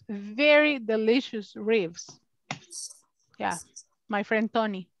cooks very delicious ribs. Yeah, my friend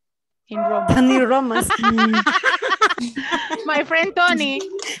Tony in Roma. Tony Romas. My friend Tony.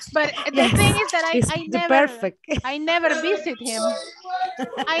 But the thing is that I never visit him.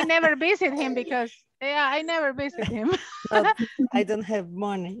 I never visit him because I never visit him. I don't have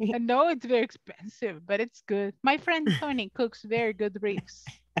money. No, it's very expensive, but it's good. My friend Tony cooks very good ribs.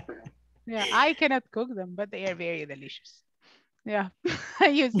 Yeah, I cannot cook them, but they are very delicious. Yeah,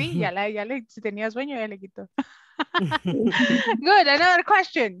 you see, si tenía sueño, ya le quitó. Good, another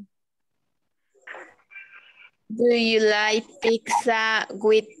question. Do you like pizza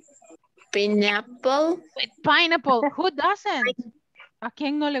with pineapple? With pineapple, who doesn't? ¿A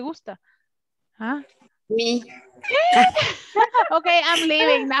quién no le gusta? Huh? Me. Okay, I'm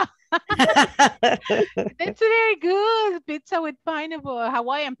leaving now. It's very good. Pizza with pineapple,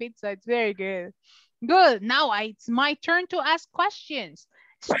 Hawaiian pizza. It's very good. Good. Now it's my turn to ask questions.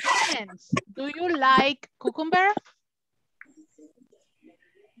 Students, do you like cucumber?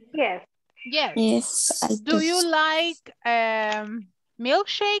 Yes. Yes. Yes, I do. Do you like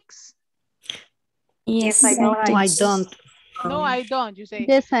milkshakes? Yes, I I do. I don't. No, I don't. You say.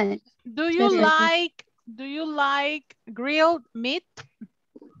 Yes, I. Do you like grilled meat?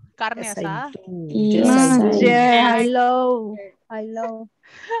 Carne Yes, asada? Yes, I do. Yeah, I love. I love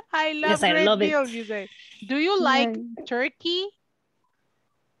Yes, I great love it. meals, you say. Do you like turkey?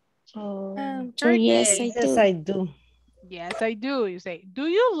 Turkey. Yes, I Yes, do. I do. Yes, I do. You say. Do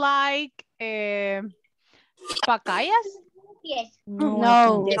you like pacayas? Yes.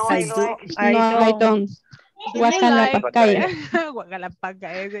 No. Yes, No, I I do. don't. I don't. Do you Guacamaya. Guacamaya.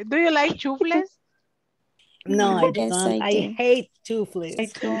 Do you like chufles? No, I Yes, don't. I I do. hate chufles.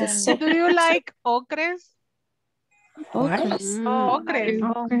 The soup. Do you like ocres? Okras. Ocres.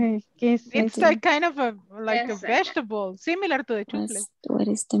 Okay. ¿Qué es It's eso? like kind of a Yes. vegetable, similar to the chufles. What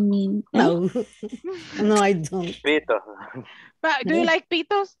is the mean? No, no, I don't. Pito. But do you like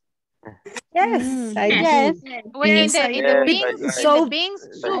pitos? Yes, I Yes. do. When Yes, in the Yes, beans, I in the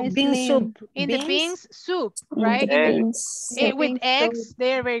beans soup, Bean soup. in the beans soup, In right? the Egg. beans. With beans eggs,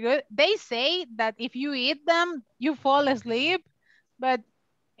 they're very good. They say that if you eat them, you fall asleep, but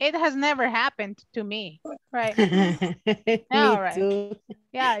it has never happened to me, right? Me All right. too.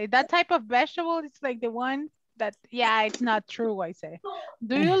 Yeah, that type of vegetable, it's like the one that, yeah, it's not true, I say.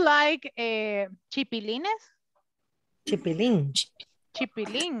 Do you like chipilines? Chipilín.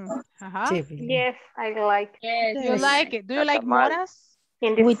 Chipilín. Chipilín. Yes, I like. Yes. You like it? Do you like Tamal. moras?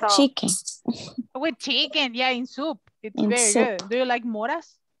 In the With sauce. chicken. With chicken, yeah, in soup. It's In very soup. good. Do you like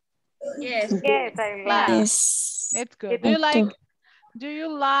moras? Yes. Yes, I like. Yes. It's good. It Do you I like do. Do you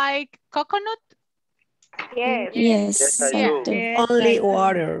like coconut? Yes. Yes, Yes, I I do. do. Only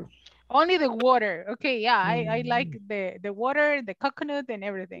water. Only the water. Okay, yeah, I like the water, the coconut, and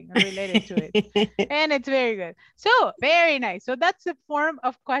everything related to it. And it's very good. So, very nice. So that's the form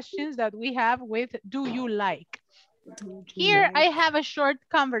of questions that we have with do you like? Here I have a short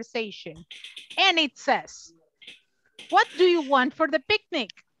conversation. And it says, what do you want for the picnic?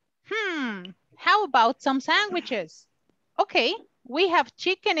 How about some sandwiches? Okay, we have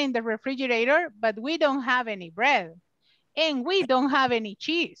chicken in the refrigerator, but we don't have any bread. And we don't have any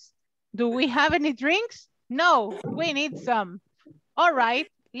cheese. Do we have any drinks? No, we need some. All right,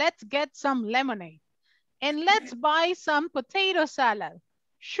 let's get some lemonade. And let's buy some potato salad.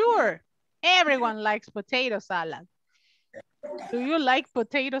 Sure, everyone likes potato salad. Do you like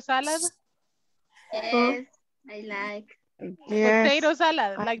potato salad? Yes, I like. Potato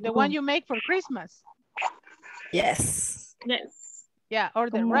salad, like the one you make for Christmas. Yes. Yes. Yeah, or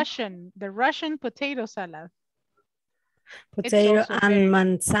the Russian potato salad. Potato and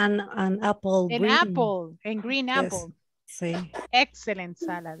manzana and apple. An apple and green apple. Sí. Excellent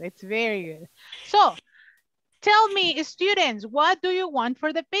salad. It's very good. So, tell me, students, what do you want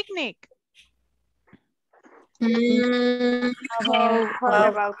for the picnic? How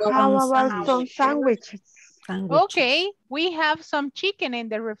about some sandwiches? Okay, we have some chicken in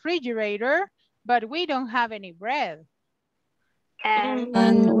the refrigerator, but we don't have any bread.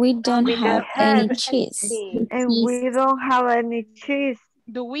 And we don't have any cheese. And we don't have any cheese.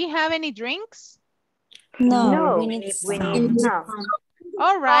 Do we have any drinks? No, we need some.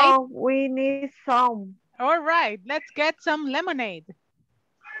 All right. Oh, we need some. All right, let's get some lemonade.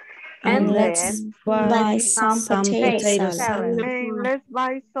 And let's buy some potato salad. And let's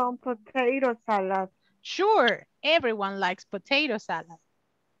buy some potato salad. Sure, everyone likes potato salad.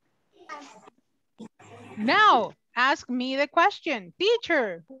 Now, ask me the question.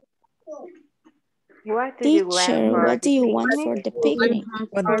 Teacher. What do you want for the picnic?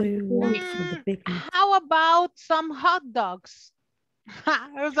 What do you want for the picnic? How about some hot dogs?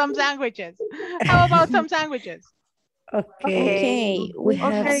 Or some sandwiches. How about some sandwiches? Okay, we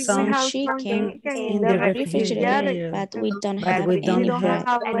have some chicken in the refrigerator, but we don't have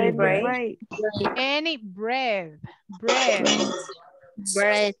any bread. Any bread. Bread.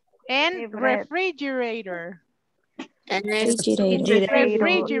 And refrigerator.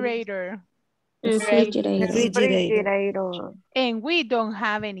 Refrigerator. And we don't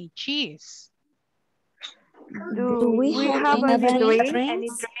have any cheese. Do we have any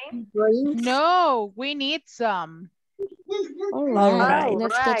drinks? No, we need some. All right,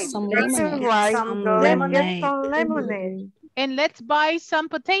 let's get some lemonade. Let's get some lemonade. And let's buy some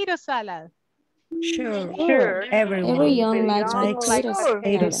potato salad. Sure. Everyone likes potato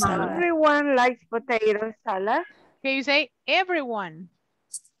salad. Everyone likes potato salad. Can you say everyone?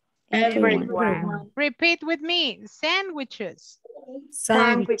 Everyone. Repeat with me. Sandwiches.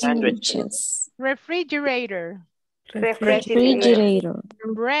 Sandwiches. Refrigerator. Refrigerator.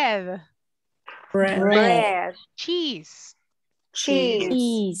 Bread. Cheese.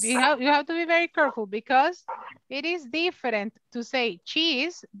 You have to be very careful because it is different to say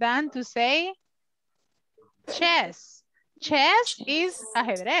cheese than to say chess. Chess is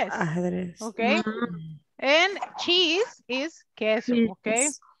ajedrez. Okay. And cheese is queso. Okay.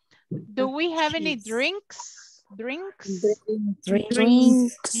 Do we have any drinks? Drinks?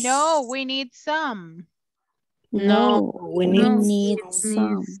 No, we need some. No, we need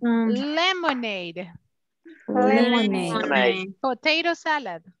some. Lemonade. Potato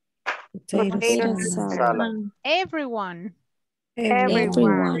salad. Potato salad. Everyone.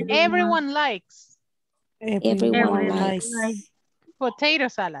 Everyone likes. Everyone likes Potato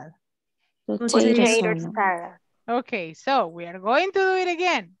salad. potato salad. Okay, so we are going to do it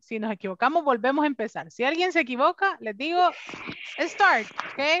again. Si nos equivocamos, volvemos a empezar. Si alguien se equivoca, les digo, start,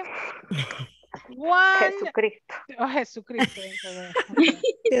 okay? Jesucristo. Oh, Jesucristo.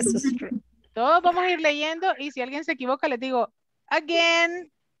 Todos vamos a ir leyendo y si alguien se equivoca, les digo, again,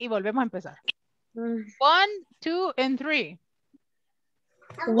 y volvemos a empezar. 1, 2, and 3.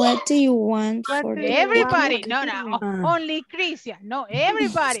 What do you want for the everybody? No, only Christian. No,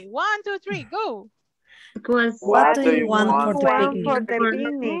 everybody. 1, 2, 3, go. What do you want for the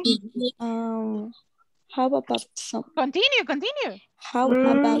picnic? How about some? Continue. How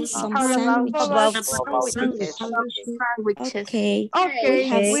about some sandwiches? Okay.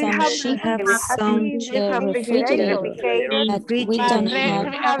 We have some chicken in the refrigerator, but we don't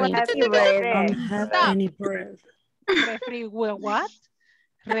have any bread.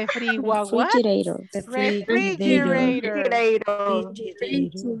 Refrigerator.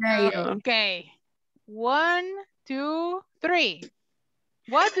 Okay. 1, 2, 3.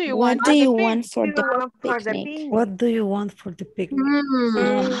 What do you What want do for you the want picnic? for You the want for the picnic? picnic? What do you want for the picnic?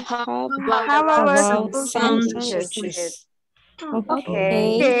 How How about about some sandwiches? sandwiches? Okay,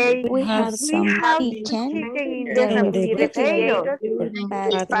 Okay, we have we some have chicken chicken in in the the the refrigerator, refrigerator,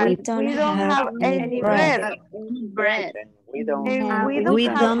 but but we don't we don't have have any any bread. bread. Bread. Then we don't And we We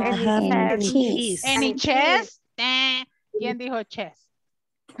don't don't have have any any any cheese. cheese. Any chess? ¿Quién dijo chess?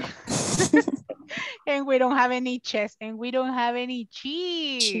 And we don't have any chess. And we don't have any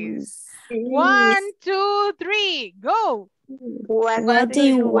cheese. Cheese. 1, 2, 3, go. What do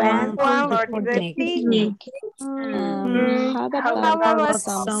you want for for the the picnic? picnic? How How about about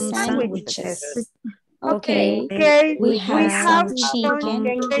some some sandwiches? sandwiches? Okay, Okay, we we have have some some chicken chicken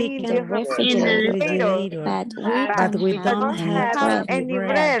in in the the refrigerator, refrigerator, but we but don't have have any any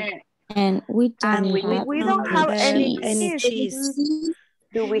bread. bread. And we don't And have we don't have any any cheese. cheese.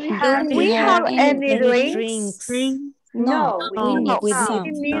 Do we Do have we have any Any drinks? drinks? No, we need We some.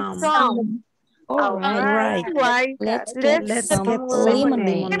 need Some. some. All right, Right. Right. let's get Let's some get some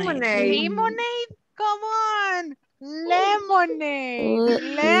lemonade. Lemonade? Come on. Lemonade.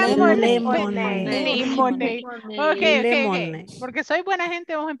 Lemonade. Lemonade. Okay. Lemonade. Porque soy buena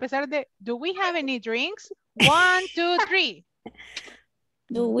gente, vamos a empezar de, do we have any drinks? 1, 2, 3.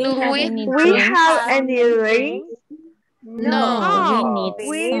 Do we have any We drinks? have any drinks? No,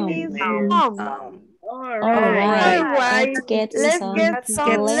 we need some. All right, let's get some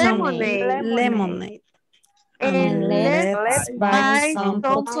lemonade. Lemonade. And let's buy some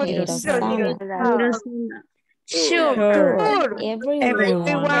potato salad. Sure,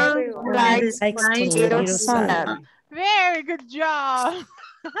 everyone likes potato salad. Very good job.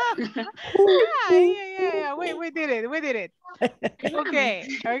 Yeah. We did it.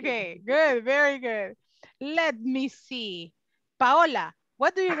 Okay. Good, very good. Let me see. Paola,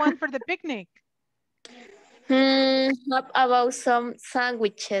 what do you want for the picnic? How about some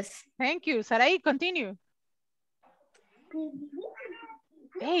sandwiches? Thank you. Sarai, continue.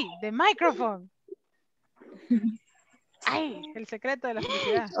 Hey, the microphone. Ay, el secreto de la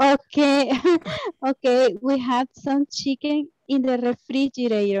felicidad. Okay, we have some chicken in the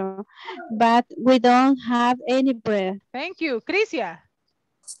refrigerator, but we don't have any bread. Thank you. Crisia.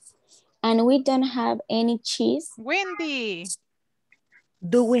 And we don't have any cheese. Wendy.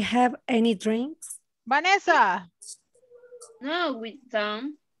 Do we have any drinks? Vanessa. No, we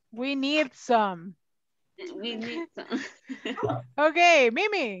don't. We need some. We need some. Okay,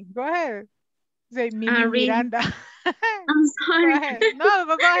 Mimi, go ahead. Say Mimi Miranda. I'm sorry. Go ahead. No,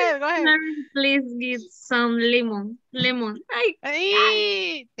 go ahead. Please get some lemon.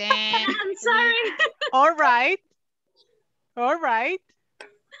 Ay, I'm sorry. All right.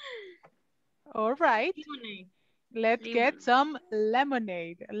 Let's get some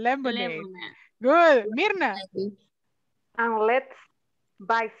lemonade. Good. Mirna. And let's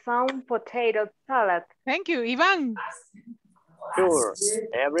buy some potato salad. Thank you. Ivan. Sure,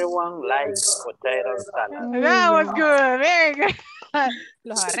 everyone likes potato salad. That was good. Very good.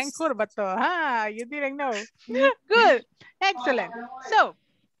 Los agarré en curva todos. You didn't know. Good. Excellent. So,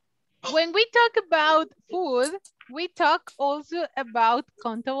 when we talk about food, we talk also about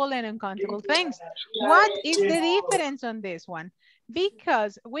countable and uncountable things. What is the difference on this one?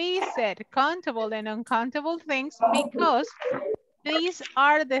 Because we said countable and uncountable things because these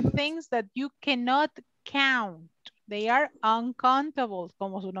are the things that you cannot count. They are uncountable,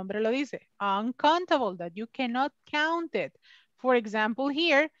 como su nombre lo dice. Uncountable, that you cannot count it. For example,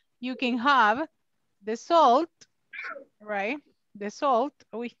 here, you can have the salt, right? The salt.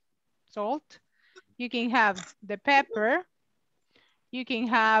 You can have the pepper. You can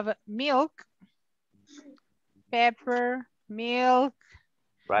have milk, pepper, milk,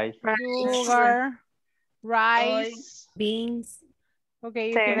 Rice, sugar, rice, beans. Okay,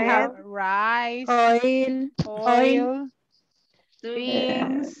 you can have rice, oil,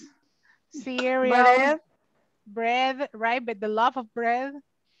 beans, cereal, bread, right? But the love of bread.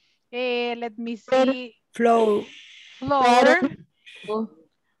 Let me see. Flour,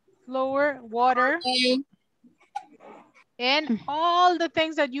 water, and all the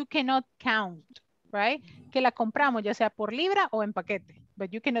things that you cannot count, right? Que la compramos, ya sea por libra o en paquete,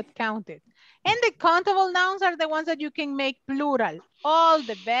 but you cannot count it. And the countable nouns are the ones that you can make plural. All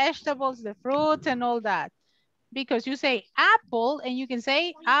the vegetables, the fruits, and all that. Because you say apple, and you can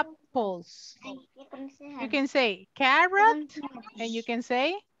say apples. You can say carrot, and you can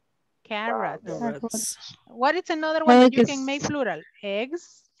say carrots. What is another one that you can make plural?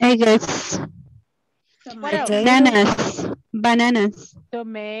 Eggs. What else? Bananas.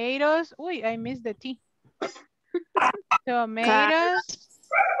 Tomatoes. Uy, I missed the T. Tomatoes.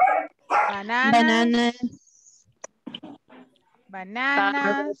 Bananas.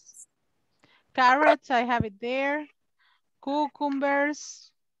 bananas, carrots, I have it there,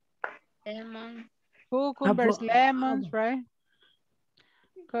 cucumbers, lemons, right?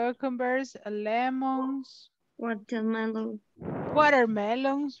 Cucumbers, lemons, watermelons,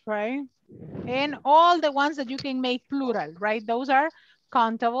 right? And all the ones that you can make plural, right? Those are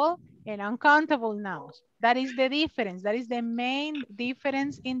countable and uncountable nouns. That is the difference. That is the main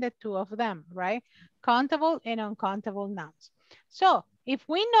difference in the two of them, right? Countable and uncountable nouns. So if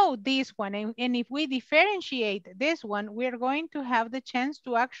we know this one and if we differentiate this one, we're going to have the chance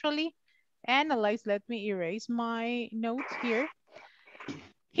to actually analyze. Let me erase my notes here.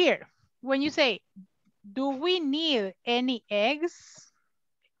 Here, when you say, do we need any eggs?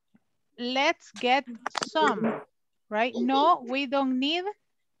 Let's get some, right? No, we don't need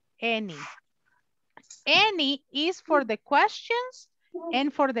any. Any is for the questions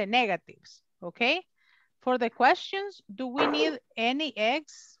and for the negatives, okay? For the questions, do we need any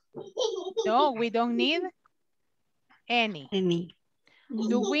eggs? No, we don't need any.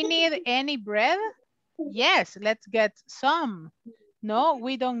 Do we need any bread? Yes, let's get some. No,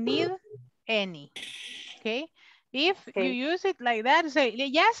 we don't need any, okay? If you use it like that, say,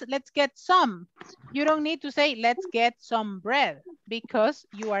 yes, let's get some. You don't need to say, let's get some bread, because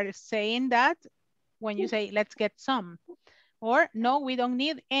you are saying that when you say, let's get some. Or, no, we don't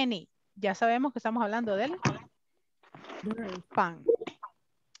need any. Ya sabemos que estamos hablando del pan.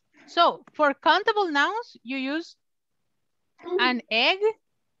 So, for countable nouns, you use an egg,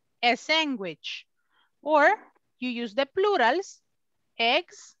 a sandwich. Or, you use the plurals,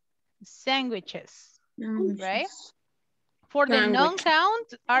 eggs, sandwiches. Right? For the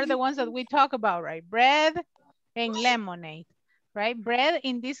non-count are the ones that we talk about, right? Bread and lemonade, right? Bread,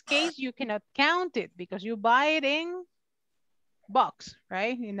 in this case, you cannot count it because you buy it in box,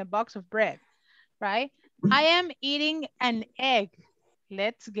 right? In a box of bread, right? I am eating an egg.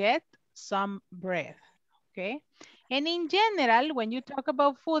 Let's get some bread, okay? And in general, when you talk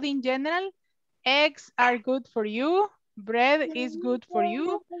about food in general, eggs are good for you. Bread is good for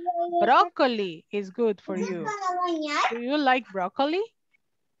you. Broccoli is good for you. Do you like broccoli?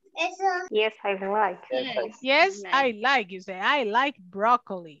 Yes, I like. Yes, I like. You say, I like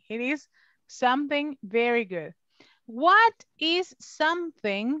broccoli. It is something very good. What is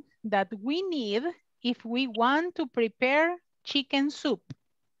something that we need if we want to prepare chicken soup?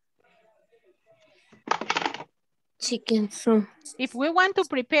 Chicken soup. If we want to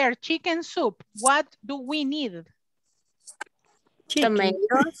prepare chicken soup, what do we need?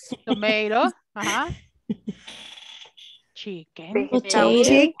 Tomatoes. Tomato. Chicken. Potato.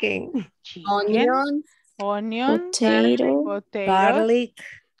 Chicken. Onion. Onion. Potato. Garlic.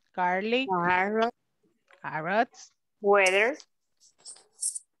 Garlic. Carrots. Weather.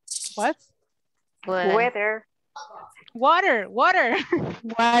 What? Weather. Water. Water.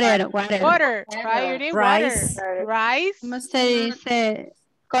 Water. Right? You need Rice. water. Rice. ¿Cómo se dice?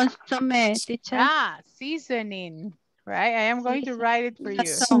 Consume, teacher. Ah, seasoning. Right? I am going to write it for you.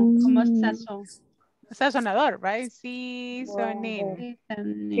 Sazón, como sazón. Sazonador, right? Seasoning.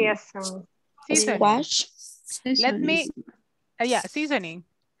 Yes. Seasoning. Squash. Let me, yeah, seasoning.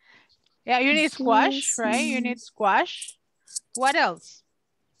 Yeah, you need squash, right? You need squash. What else?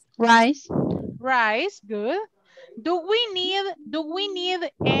 Rice. Rice, good. Do we need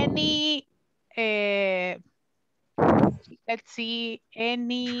any, let's see,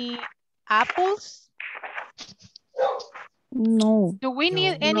 any apples? No. Do we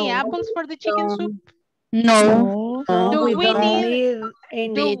need any apples for the chicken soup? No. Do we need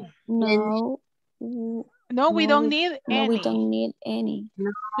any? No. No, we don't need any. No, we don't need any.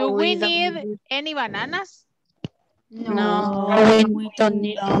 Do we need any bananas? No, we don't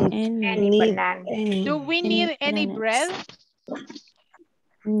need any. Banana. Do we need any bread?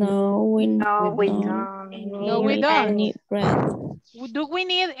 No, we No, we don't. don't. No, we don't. Any bread. Do we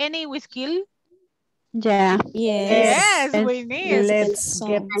need any whiskey? Yeah. Yes, we need. Let's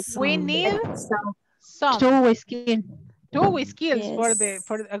get some. We need some. 2 whiskey. 2 whiskeys Yes.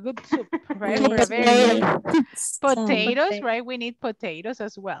 for a good soup, right? Yes, For a very good Some. potatoes, right? We need potatoes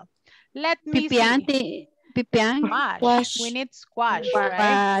as well. Let me see. Pipián. Squash. We need squash,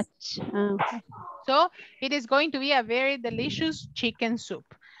 right? So it is going to be a very delicious chicken soup.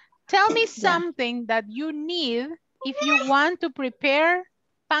 Tell me something that you need if you want to prepare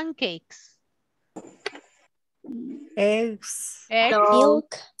pancakes. Eggs.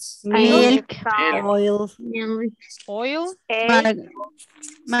 Milk. Oil. Oil.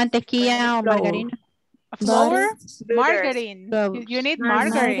 Mantequilla o margarina. Flour. Butter. Margarine. You need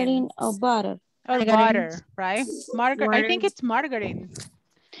margarine. Margarine or butter. Or butter, right? I think it's margarine.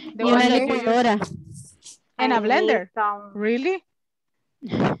 The Y one una that you use. licuadora. And a blender. Some Really?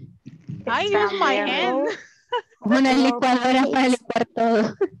 I use my hand. Una licuadora para licuar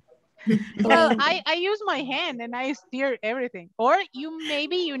todo. Well, I use my hand and I stir everything. Or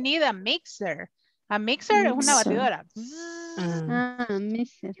maybe you need a mixer. A mixer es una batidora.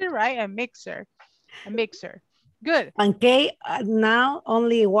 Mixer. You're right, a mixer. A mixer. Good. Okay, now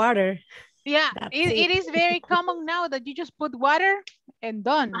only water. Yeah, it is very common now that you just put water and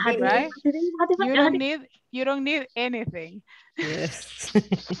done, right? You don't need anything. Yes.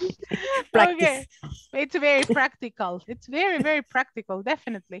 Okay, it's very practical. It's very, very practical,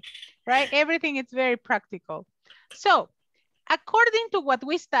 definitely, right? Everything is very practical. So, according to what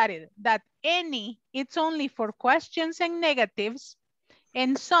we studied, that any, it's only for questions and negatives,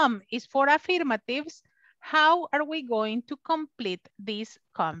 and some is for affirmatives, how are we going to complete this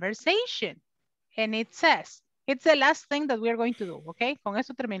conversation? And it says, it's the last thing that we're going to do, okay? Con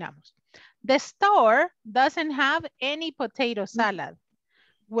eso terminamos. The store doesn't have any potato salad.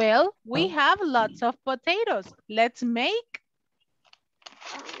 Well, we have lots of potatoes. Let's make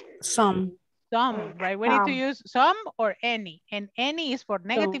Some. some, right? We need to use some or any, and any is for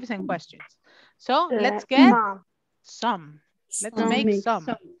negatives and questions. So let's get some. Let's make some.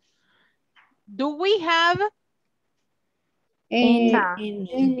 Do we have Any.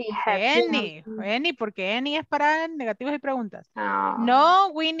 Any, porque any es para negativos y preguntas.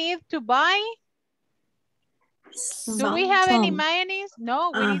 No, we need to buy. Do we have any mayonnaise?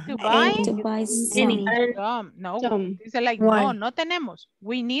 No, we need to buy. Some. No, dice like, no, no tenemos.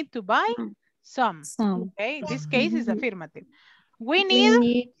 We need to buy some. Okay, this case is affirmative. We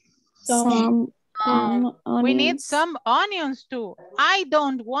need some we need some onions too. I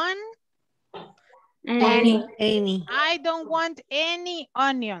don't want Any. I don't want any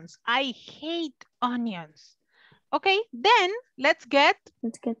onions. I hate onions. Okay, then let's get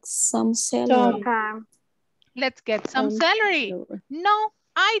some celery. Let's get some celery. No,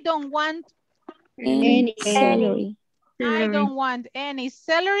 I don't want Any celery. I don't want any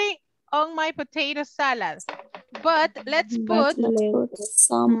celery on my potato salad. But let's put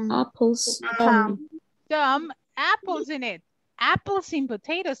some apples. Some apples in it. Apples in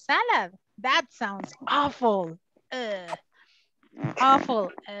potato salad. That sounds awful.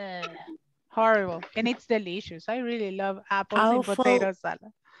 Awful. Horrible. And it's delicious. I really love apples in potato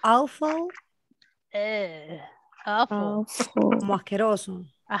salad. Awful. Awful. Como asqueroso.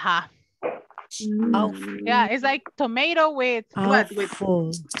 Ajá. Yeah, it's like tomato with what?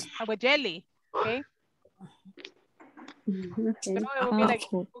 With jelly. Okay. No, it would be like,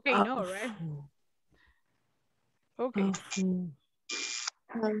 okay, no, right? Okay.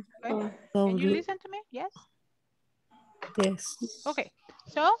 Okay. Can you listen to me? Yes? Yes. Okay.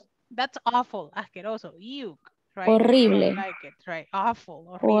 So that's awful. Asqueroso. Ew. Right? Horrible. Like it, right?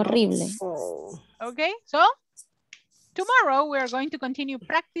 Awful. Horrible. Okay. So tomorrow we're going to continue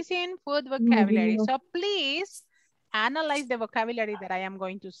practicing food vocabulary. So please analyze the vocabulary that I am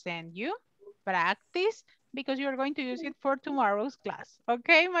going to send you. Practice, because you're going to use it for tomorrow's class.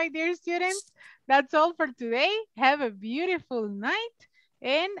 Okay, my dear students? That's all for today. Have a beautiful night,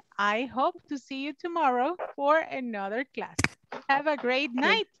 and I hope to see you tomorrow for another class. Have a great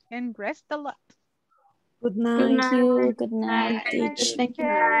night and rest a lot. Good night. Thank you. Good night, teacher. Thank you.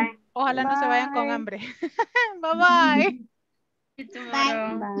 Ojalá no se vayan con hambre. Bye-bye.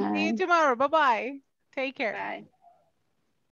 Bye. See you tomorrow. Bye-bye. Take care. Bye.